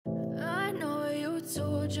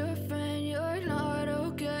told your friend you're not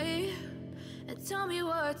okay? And tell me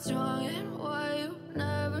what's wrong and why you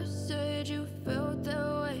never said you felt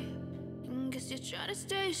that way. And guess you're trying to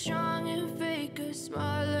stay strong and fake a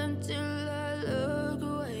smile until I look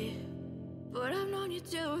away. But I've known you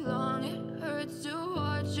too long, it hurts to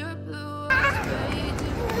watch your blue eyes fade to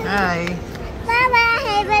gray. Hi. Baba,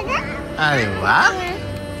 hey brother. अरे वाह.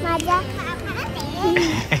 Maja.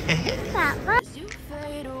 Papa. As you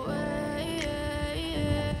fade away.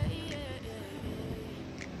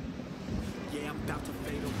 Yeah, I'm about to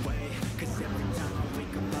fade away. Cause every time I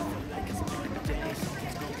wake up, I feel like it's been a day.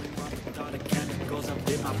 Something's going wrong with all the chemicals up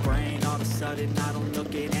in my brain. All of a sudden, I don't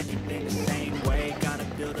look at anything the same way. Gotta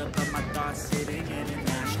build up of my thoughts sitting in an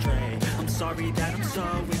ashtray. I'm sorry that I'm so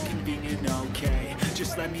inconvenient, okay?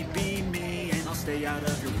 Just let me be me and I'll stay out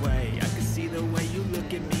of your way. I can see the way you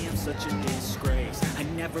look at me, I'm such a disgrace. I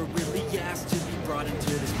never really asked to be brought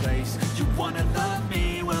into this place. You wanna love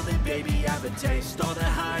me? Well then baby, have a taste. All the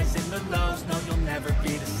highs and the lows, no you'll never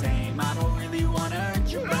be the same. I don't really wanna hurt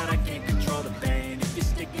you, but I can't control the pain. If you're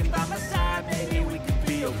sticking by my side, maybe we could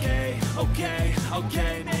be okay. Okay,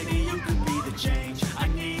 okay, maybe you could be the change I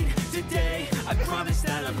need today. I promise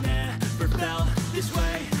that I've never felt this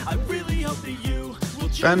way. I really hope that you will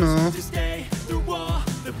choose to stay through all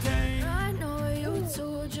the pain. I know you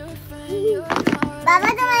told your friend you're not Baba,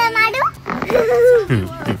 तुम्हाला मारू?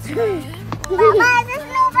 Baba, असं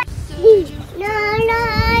snowball. No, no,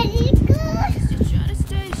 You're trying to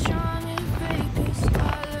stay strong and fake a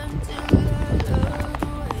smile until I look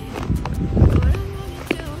away. But I know you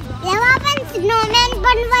too long. जेव्हा आपण snowman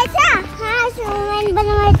बनवायचा, हा snowman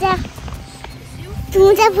बनवायचा.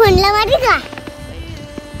 तुमच्या फोनला मारू का?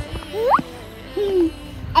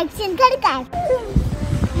 ऍक्शन कर काय?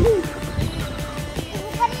 तू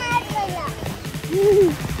पण मार पहिला.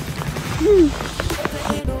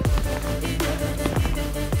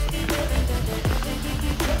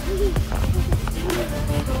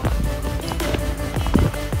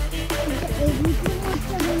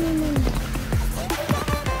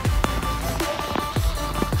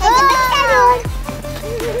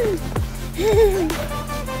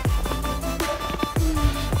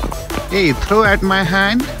 Hey, throw at my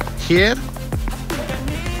hand here.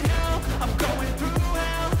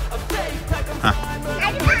 हाँ.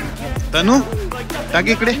 तनु, टाक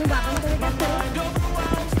इकडे.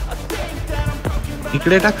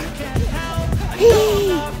 इकडे टाक.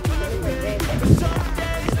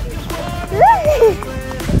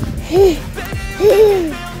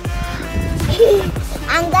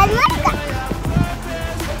 अंगावर मारू का?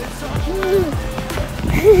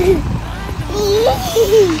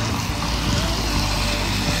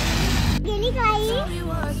 गेली काही?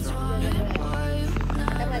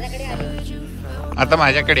 आता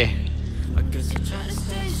माझ्याकडे.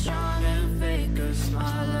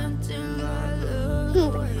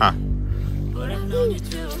 हाँ.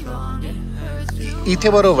 इथे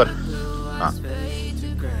बरोबर. हाँ.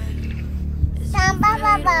 थांबा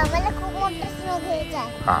बाबा, मला खूप मोठं स्नो घ्यायचं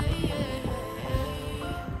आहे. हाँ.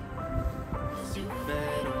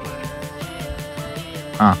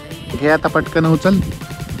 हाँ. घे आता पटकन उचल.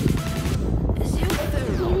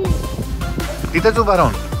 तिथेच उभा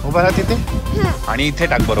राहून. उभा राहा तिथे. आणि इथे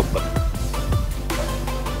टाक बरोबर.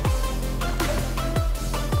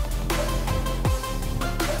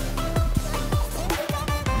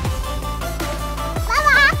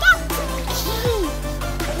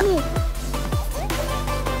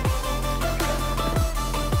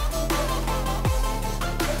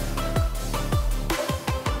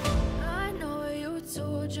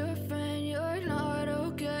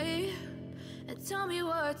 Tell me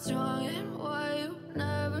what's wrong and why you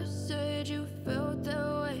never said you felt that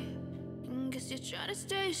way. And guess you're trying to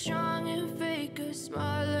stay strong and fake a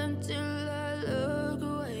smile until I look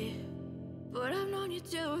away. But I've known you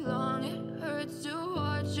too long, it hurts to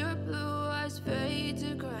watch your blue eyes fade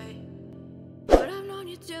to gray. But I've known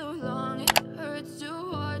you too long, it hurts to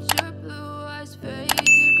watch your blue eyes fade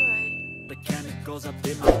to gray. The chemicals up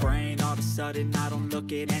in my brain, all of a sudden I don't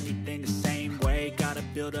look at anything the same way. Gotta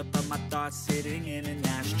build up of my thoughts sitting in an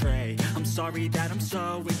ashtray. I'm sorry that I'm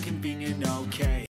so inconvenient, okay?